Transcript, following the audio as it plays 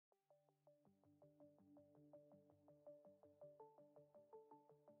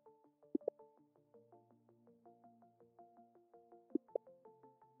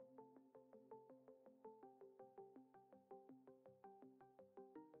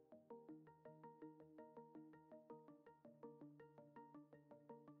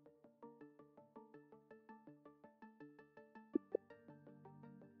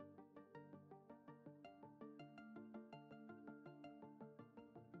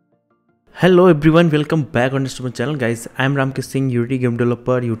Hello everyone, welcome back on this channel guys. I am Ramkesh Singh, Unity game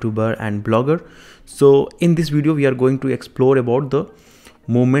developer, YouTuber and blogger. So in this video we are going to explore about the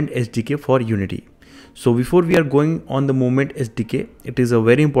Movement SDK for Unity. So before we are going on the Movement SDK, it is a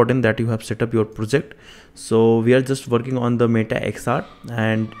very important that you have set up your project. So we are just working on the Meta XR,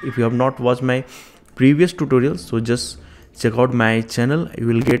 and if you have not watched my previous tutorials, so just check out my channel. You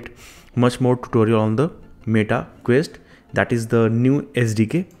will get much more tutorial on the Meta Quest, that is the new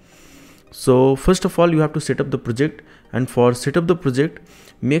SDK. So first of all, you have to set up the project, and for set up the project,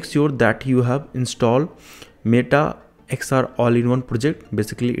 make sure that you have installed Meta XR all-in-one project.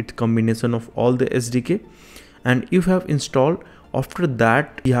 Basically it's combination of all the SDK, and if you have installed, after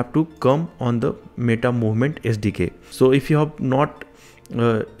that you have to come on the Meta Movement SDK. So if you have not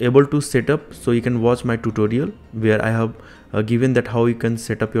able to set up, so you can watch my tutorial where I have given that how you can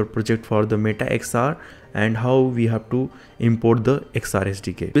set up your project for the Meta XR and how we have to import the XR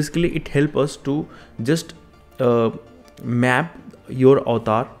SDK. Basically it helps us to just map your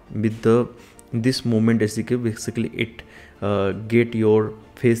avatar with this Movement SDK. Basically it get your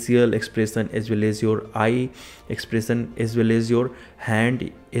facial expression as well as your eye expression as well as your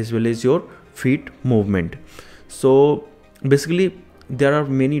hand as well as your feet movement. So basically there are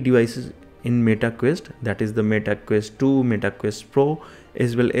many devices in Meta Quest, that is the Meta Quest 2, Meta Quest Pro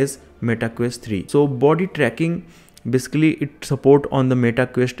as well as Meta Quest 3. So body tracking, basically it support on the Meta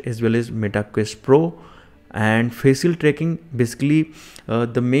Quest as well as Meta Quest Pro, and facial tracking, basically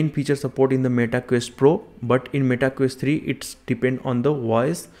the main feature support in the Meta Quest Pro, but in Meta Quest 3 it's depend on the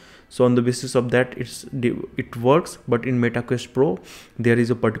voice. So on the basis of that it works, but in Meta Quest Pro there is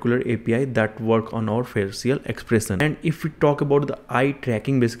a particular API that work on our facial expression. And if we talk about the eye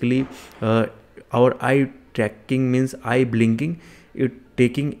tracking, basically our eye tracking means eye blinking. It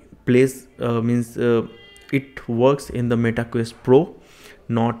taking place means it works in the Meta Quest Pro,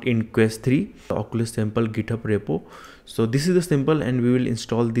 not in Quest 3. The Oculus sample GitHub repo. So this is the sample, and we will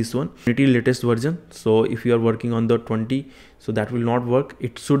install this one, Unity latest version. So if you are working on the 20, so that will not work.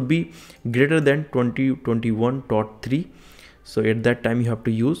 It should be greater than 2021.3. So at that time you have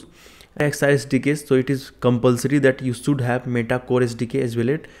to use XR SDK. So it is compulsory that you should have Meta Core SDK as well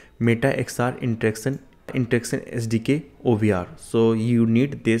as Meta XR interaction SDK OVR. So you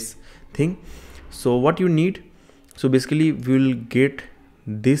need this thing. So what you need, so basically we will get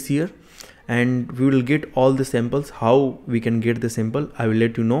this here, and we will get all the samples. How we can get the sample, I will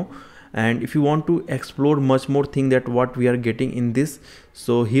let you know. And if you want to explore much more thing that what we are getting in this,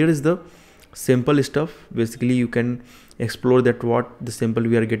 so here is the sample stuff. Basically you can explore that what the sample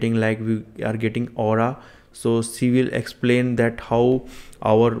we are getting, like we are getting aura. So she will explain that how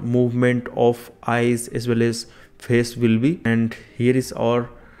our movement of eyes as well as face will be. And here is our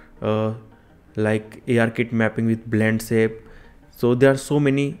like ARKit mapping with blend shape. So there are so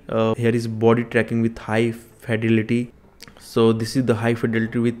many. Here is body tracking with high fidelity. So this is the high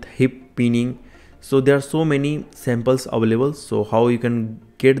fidelity with hip pinning. So there are so many samples available. So how you can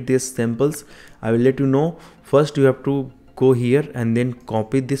get these samples, I will let you know. First you have to go here and then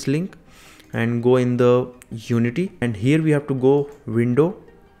copy this link and go in the Unity, and here we have to go window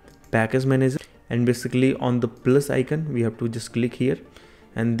package manager, and basically on the plus icon we have to just click here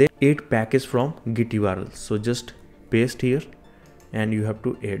and then add package from git URL. So just paste here and you have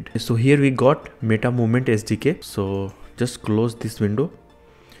to add. So here we got Meta Movement SDK. So just close this window.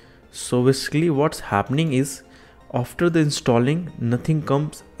 So basically what's happening is, after the installing, nothing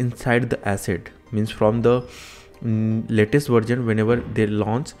comes inside the asset. Means from the latest version, whenever they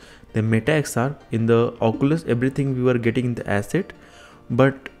launch the Meta XR in the Oculus, everything we were getting in the asset,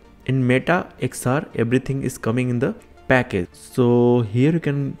 but in Meta XR everything is coming in the package. So here you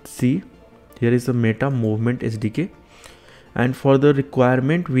can see here is a Meta Movement SDK, and for the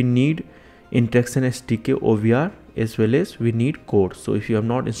requirement we need interaction SDK OVR as well as we need code. So if you have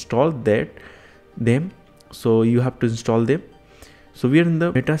not installed them, so you have to install them. So we are in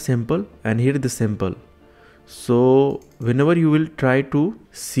the Meta sample, and here is the sample. So whenever you will try to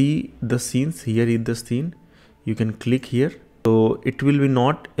see the scenes, here is the scene, you can click here. So it will be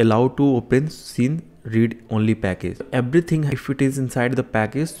not allowed to open scene read only package. Everything, if it is inside the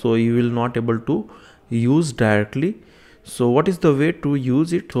package, so you will not able to use directly. So what is the way to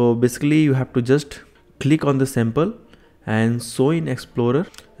use it? So basically you have to just click on the sample and show in Explorer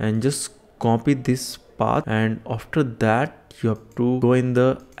and just copy this path, and after that you have to go in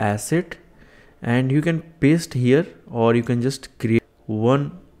the asset and you can paste here, or you can just create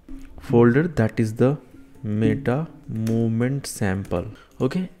one folder, that is the Meta Movement sample.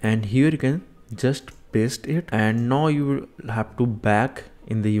 Okay, and here you can just paste it, and now you will have to back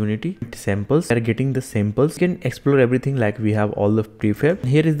in the Unity samples. We are getting the samples. You can explore everything, like we have all the prefab.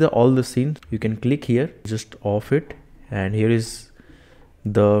 Here is the all the scene. You can click here, just off it, and here is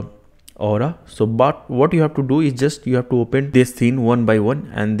the aura. So but what you have to do is just you have to open this scene one by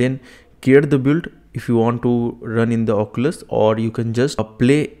one and then create the build if you want to run in the Oculus, or you can just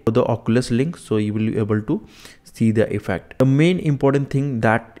play the Oculus link, so you will be able to see the effect. The main important thing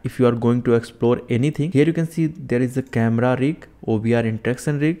that if you are going to explore anything, here you can see there is a camera rig, OVR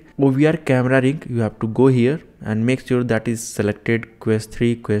interaction rig, OVR camera rig. You have to go here and make sure that is selected Quest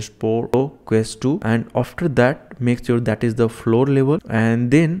 3, Quest 4, or Quest 2, and after that make sure that is the floor level, and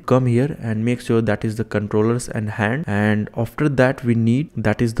then come here and make sure that is the controllers and hand, and after that we need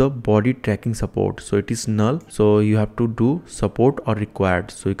that is the body tracking support. So it is null, so you have to do support or required.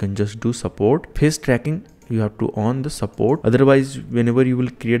 So you can just do support. Face tracking, you have to on the support, otherwise whenever you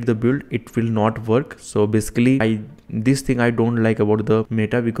will create the build it will not work. So basically this thing I don't like about the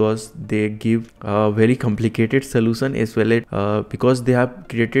Meta, because they give a very complicated solution, as well as because they have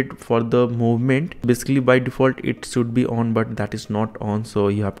created for the movement. Basically by default it should be on, but that is not on, so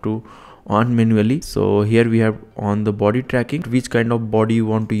you have to on manually. So here we have on the body tracking, which kind of body you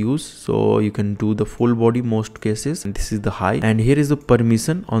want to use. So you can do the full body most cases, and this is the high, and here is the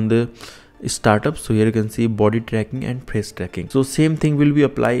permission on the startup. So here you can see body tracking and face tracking. So same thing will be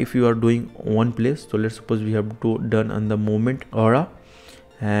apply if you are doing one place. So let's suppose we have to done on the movement aura,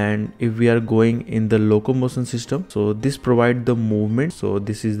 and if we are going in the locomotion system, so this provide the movement. So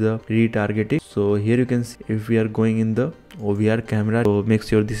this is the retargeting. So here you can see if we are going in the OVR camera, so make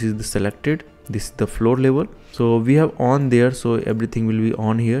sure this is the selected, this is the floor level. So we have on there, so everything will be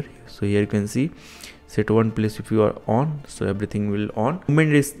on here. So here you can see set one place if you are on, so everything will on.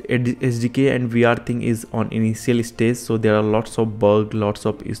 Movement is SDK and VR thing is on initial stage, so there are lots of bug, lots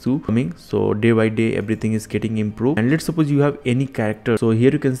of issue coming. So day by day everything is getting improved. And let's suppose you have any character. So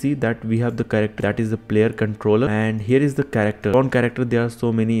here you can see that we have the character, that is the player controller, and here is the character. On character there are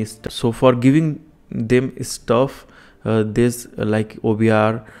so many stuff. So for giving them stuff, there's like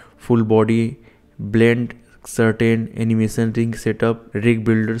OBR, full body, blend, certain animation, ring setup, rig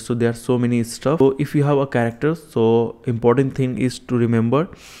builder. So there are so many stuff. So if you have a character, so important thing is to remember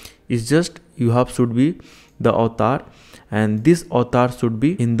is just you have should be the avatar, and this avatar should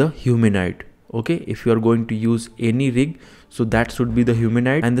be in the humanoid. Okay, if you are going to use any rig, so that should be the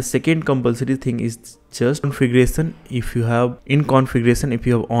humanoid. And the second compulsory thing is just configuration. If you have in configuration, if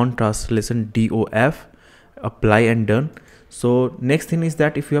you have on translation DOF, apply and done. So next thing is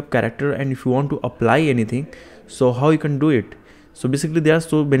that if you have character and if you want to apply anything, so how you can do it. So basically there are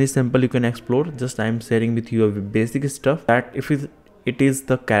so many sample you can explore. Just I am sharing with you a basic stuff that if it is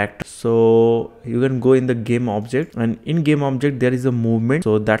the character, so you can go in the game object, and in game object there is a movement.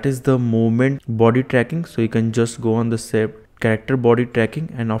 So that is the movement body tracking. So you can just go on the save character body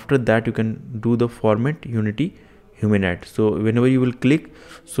tracking, and after that you can do the format Unity humanoid. So whenever you will click,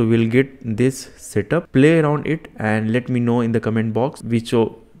 so we'll get this setup. Play around it and let me know in the comment box which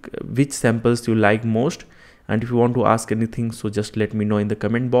samples you like most, and if you want to ask anything, so just let me know in the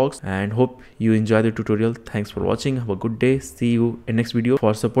comment box. And hope you enjoy the tutorial. Thanks for watching. Have a good day. See you in next video.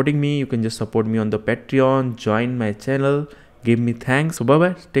 For supporting me, you can just support me on the Patreon, join my channel, give me thanks. So bye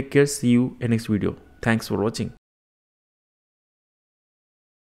bye, take care, see you in next video. Thanks for watching.